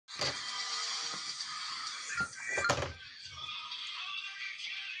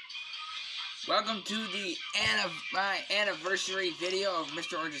Welcome to my anniversary video of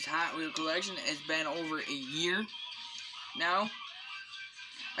MrOranges Hot Wheels collection. It's been over a year now.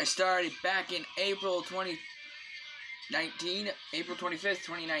 I started back in April 2019, April 25th,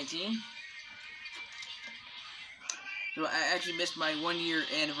 2019. So I actually missed my 1 year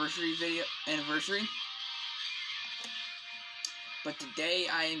anniversary. But today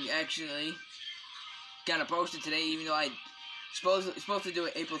I am actually gonna post it today, even though I supposed to do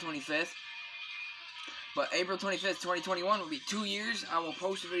it April 25th. But April 25th, 2021 will be 2 years. I will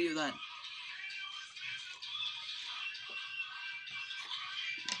post a video then.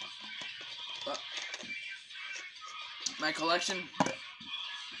 But my collection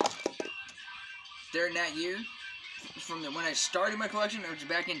during that year, from when I started my collection, which was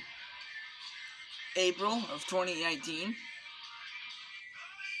back in April of 2019,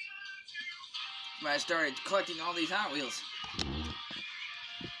 when I started collecting all these Hot Wheels.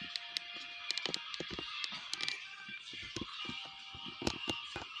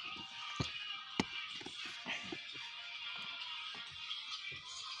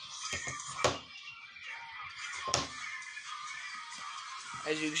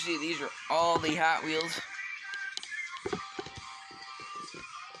 As you can see, these are all the Hot Wheels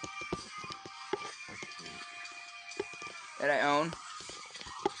that I own.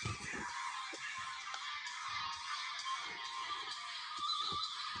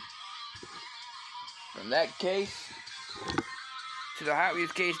 From that case to the Hot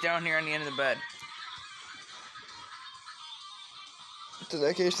Wheels case down here on the end of the bed. To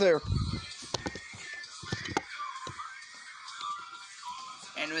that case there.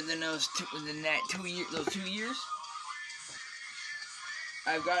 And within those 2 years,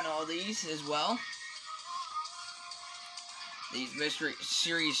 I've gotten all these as well. These mystery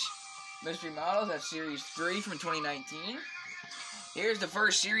models. That's Series 3 from 2019. Here's the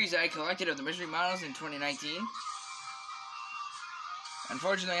first series I collected of the mystery models in 2019.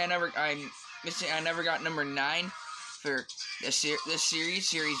 Unfortunately, I never got number 9 for this series.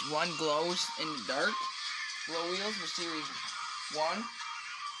 Series 1 glows in the dark. Glow wheels for Series 1.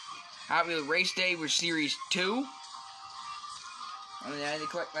 Hot Wheels Race Day was Series 2. I had to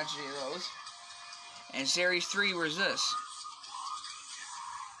collect a bunch of those. And Series 3 was this.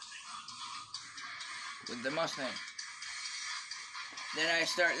 With the Mustang. Then we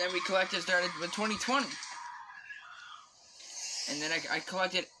started with 2020. And then I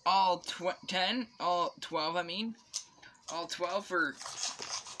collected all 12 for,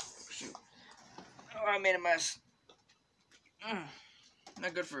 shoot. Oh, I made a mess.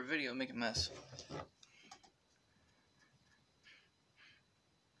 Not good for a video, make a mess.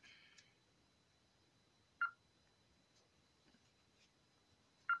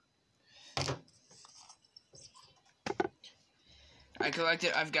 I've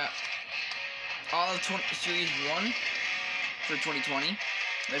got all of Series 1 for 2020.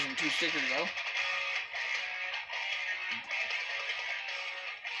 There's 2 stickers though.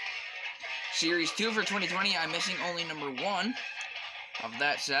 Series 2 for 2020, I'm missing only number 1 of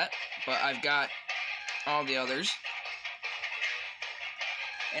that set, but I've got all the others.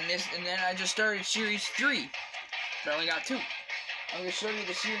 And then I just started Series 3, but I only got 2. I'm gonna show you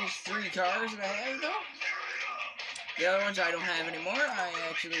the Series 3 cars that I have though. The other ones I don't have anymore. I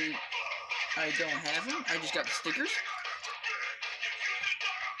don't have them. I just got the stickers.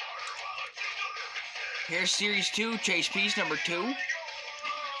 Here's Series 2, Chase Piece number 2.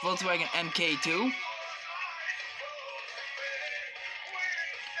 Volkswagen MK2.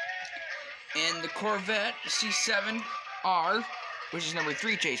 And the Corvette C7R, which is number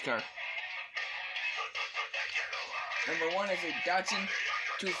 3 chase car. Number 1 is a Datsun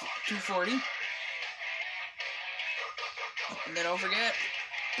 240. And then don't forget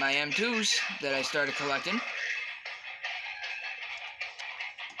my M2s that I started collecting.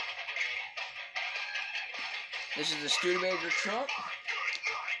 This is the Studebaker truck.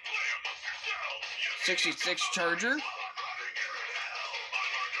 66 Charger.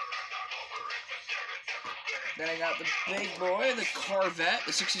 Then I got the big boy, the Corvette,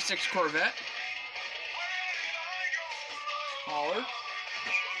 the 66 Corvette. Hauler.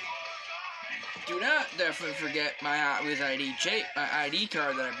 Do not definitely forget my Hot Wheels ID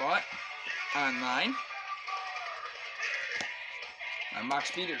card that I bought online. My Mock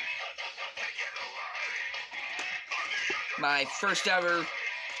Speeder. My first ever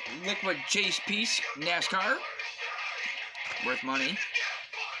liquid chase piece NASCAR. Worth money.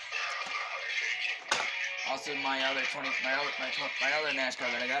 Also my other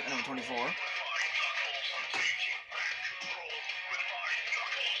NASCAR that I got, number 24.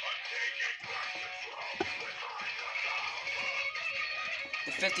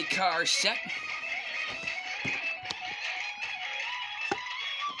 The 50 car set.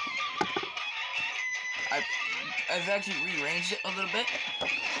 I've actually rearranged it a little bit.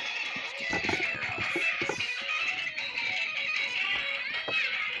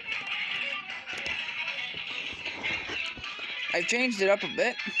 I've changed it up a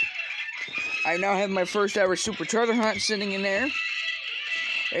bit. I now have my first ever Super Treasure Hunt sitting in there.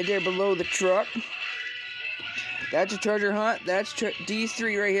 Right there below the truck. That's a treasure hunt. That's these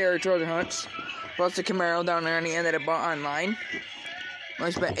three right here are treasure hunts. Plus the Camaro down there on the end that I bought online. I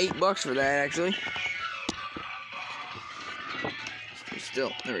spent $8 for that actually.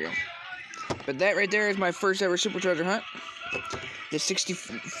 Still, there we go. But that right there is my first ever Super Treasure Hunt. The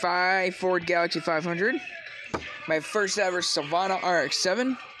 65 Ford Galaxy 500. My first ever Savannah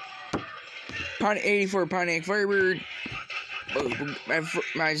RX-7. 84 Pontiac Firebird.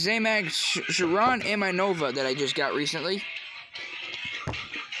 My Zamac Chiron and my Nova that I just got recently.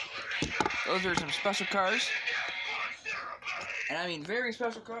 Those are some special cars. And I mean very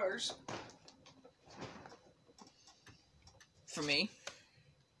special cars. For me.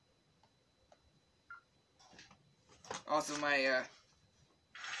 Also my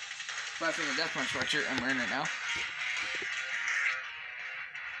Five Finger Death Punch sweatshirt I'm wearing right now.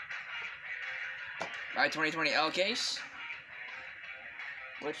 My 2020 L case,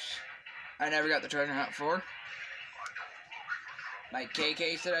 which I never got the treasure hunt for. My K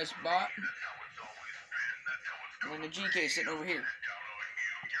case that I bought. And then the G case sitting over here.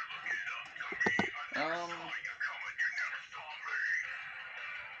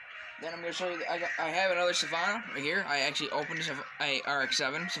 Then I'm going to show you, I have another Savannah right here. I actually opened a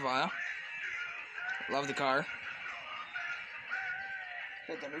RX-7 Savannah. Love the car.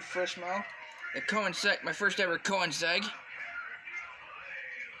 Got the new fresh smell. The Cohen Seg, my first ever Cohen Seg.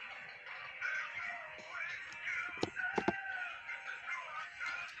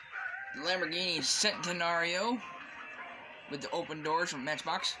 The Lamborghini Centenario with the open doors from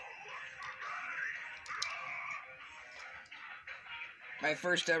Matchbox. My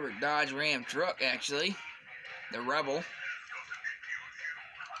first ever Dodge Ram truck, actually. The Rebel.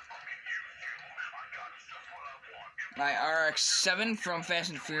 My RX-7 from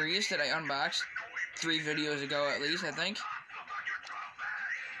Fast and Furious that I unboxed 3 videos ago at least, I think.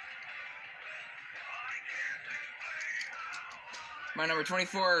 My number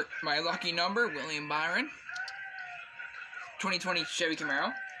 24, my lucky number, William Byron. 2020 Chevy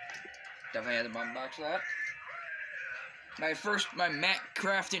Camaro. Definitely had to unbox that. My Matt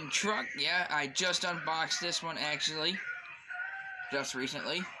Crafton truck. Yeah, I just unboxed this one actually. Just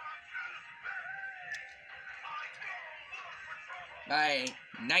recently. My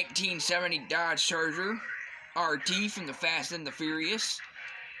 1970 Dodge Charger RT from the Fast and the Furious.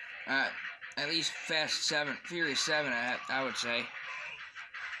 At least Furious 7, I would say.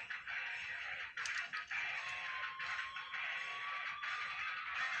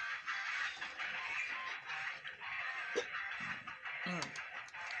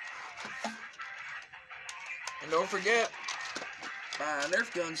 And don't forget,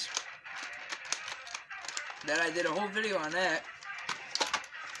 Nerf guns. That I did a whole video on that.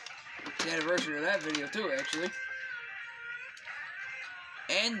 The anniversary of that video too, actually.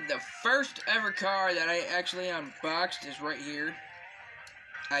 And the first ever car that I actually unboxed is right here.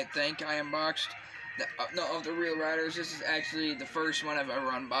 I think I unboxed of the Real Riders. This is actually the first one I've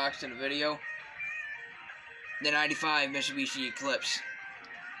ever unboxed in a video. The 95 Mitsubishi Eclipse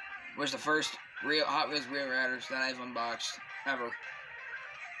was the first real Hot Wheels Real Riders that I've unboxed ever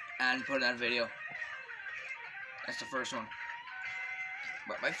and put on video. That's the first one.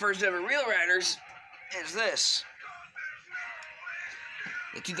 But my first ever Real Riders is this.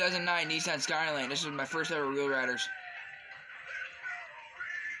 The 2009 Nissan Skyline. This was my first ever Real Riders.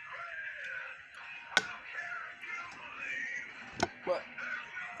 But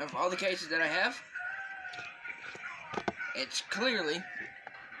of all the cases that I have, it's clearly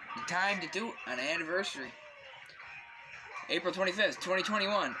the time to do an anniversary. April 25th,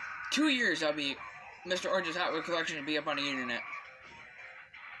 2021. 2 years I'll be MrOranges Hot Wheels collection will be up on the internet.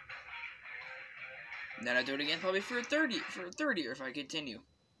 And then I do it again probably for a third year if I continue.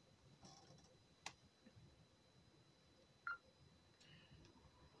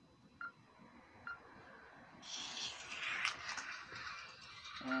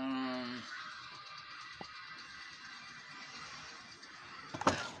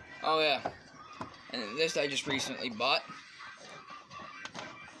 Oh yeah, and this I just recently bought.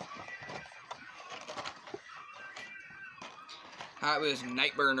 Hot Wheels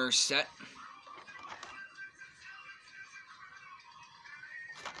Nightburner set.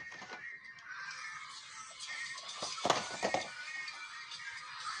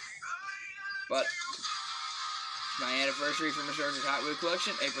 But my anniversary for MrOranges Hot Wheels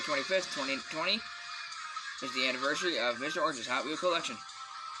collection, April 25th, 2020. is the anniversary of MrOranges Hot Wheel collection.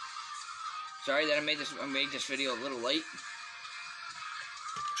 Sorry that I made this video a little late.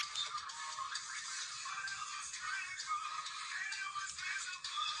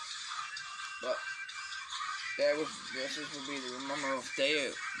 But this would be the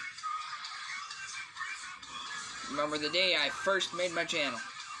remember the day I first made my channel.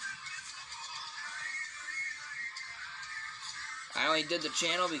 I only did the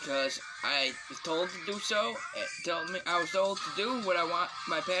channel because I was told to do so. I was told to do what I want,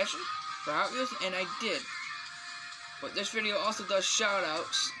 my passion for Hot Wheels, and I did. But this video also does shout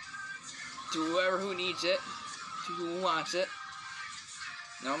outs to whoever who needs it, to who wants it.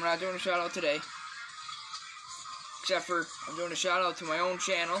 No, I'm not doing a shout out today. Except for I'm doing a shout out to my own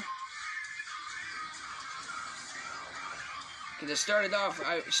channel. Because I started off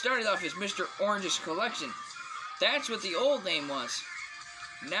as MrOranges Collection. That's what the old name was.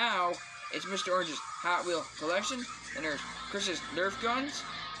 Now it's MrOranges Hot Wheel Collection, and there's Chris's Nerf guns,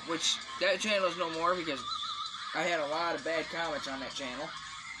 which that channel is no more because I had a lot of bad comments on that channel,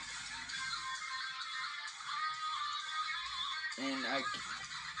 and I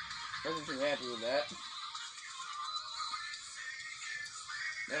wasn't too happy with that.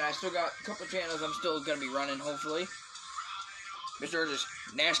 And I still got a couple channels I'm still gonna be running, hopefully. MrOranges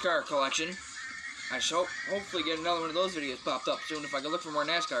NASCAR Collection. I shall hopefully get another one of those videos popped up soon if I can look for more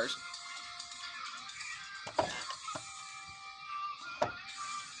NASCARs.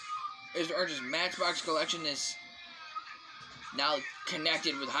 MrOranges Matchbox Collection is now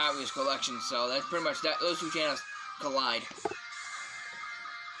connected with Hot Wheels Collection, so that's pretty much that. Those two channels collide.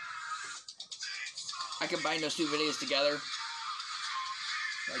 I combine those two videos together.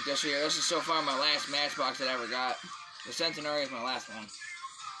 Like this here. This is so far my last Matchbox that I ever got. The Centenary is my last one.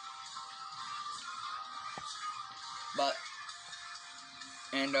 But,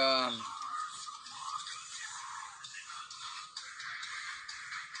 and,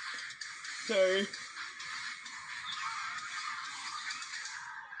 sorry.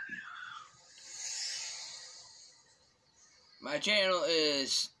 My channel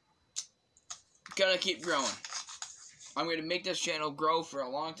is gonna keep growing. I'm gonna make this channel grow for a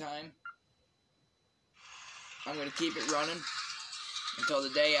long time. I'm gonna keep it running until the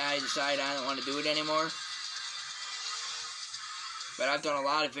day I decide I don't want to do it anymore. But I've done a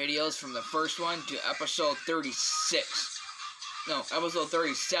lot of videos from the first one to episode 36. No, episode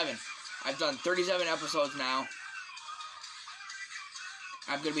 37. I've done 37 episodes now.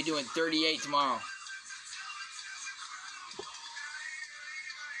 I'm going to be doing 38 tomorrow.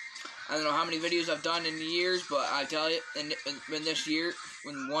 I don't know how many videos I've done in the years, but I tell you, in this year,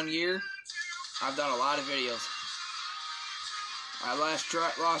 in 1 year, I've done a lot of videos. I lost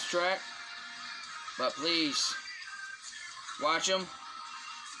track, but please watch them.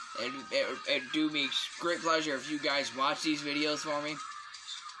 It'd do me great pleasure if you guys watch these videos for me.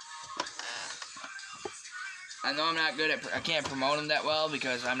 I know I'm not good at, I can't promote them that well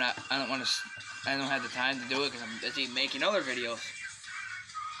because I don't have the time to do it because I'm busy making other videos.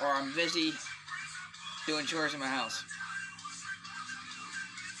 Or I'm busy doing chores in my house.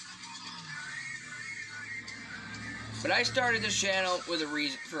 But I started this channel with a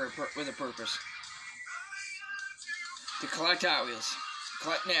reason, with a purpose. To collect Hot Wheels,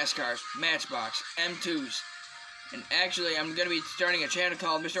 collect NASCARs, Matchbox, M2s. And actually, I'm going to be starting a channel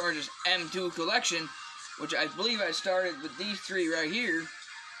called MrOranges M2 Collection, which I believe I started with these three right here.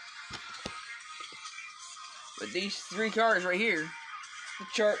 With these three cars right here.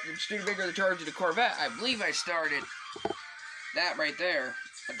 The Studebaker, the Charger, the Corvette. I believe I started that right there.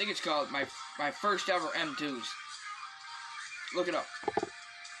 I think it's called my first ever M2s. Look it up.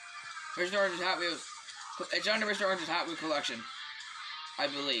 MrOranges Hot Wheels. It's under MrOranges Hot Wheels Collection, I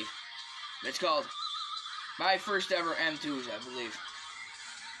believe. It's called my first ever M2s, I believe.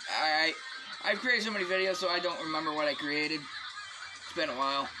 I've created so many videos, so I don't remember what I created. It's been a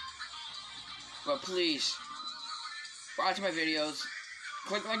while. But please, watch my videos.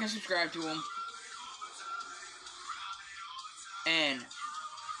 Click like and subscribe to them. And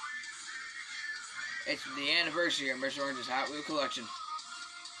it's the anniversary of MrOranges Hot Wheels Collection.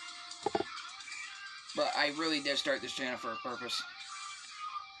 But I really did start this channel for a purpose.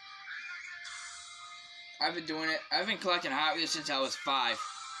 I've been doing it. I've been collecting Hot Wheels since I was 5.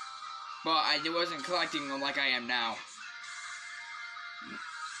 But I wasn't collecting them like I am now.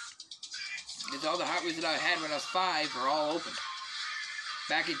 Because all the Hot Wheels that I had when I was 5 are all open.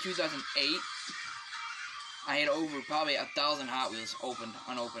 Back in 2008, I had over probably 1,000 Hot Wheels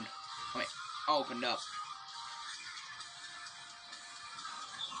unopened. Wait, opened up.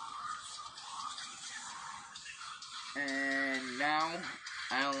 And now,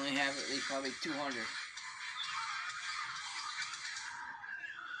 I only have at least probably 200.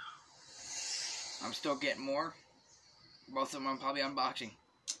 I'm still getting more. Both of them I'm probably unboxing.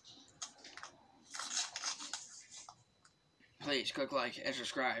 Please click like and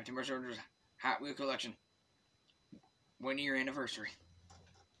subscribe to MrOranges Hot Wheel Collection 1 year anniversary.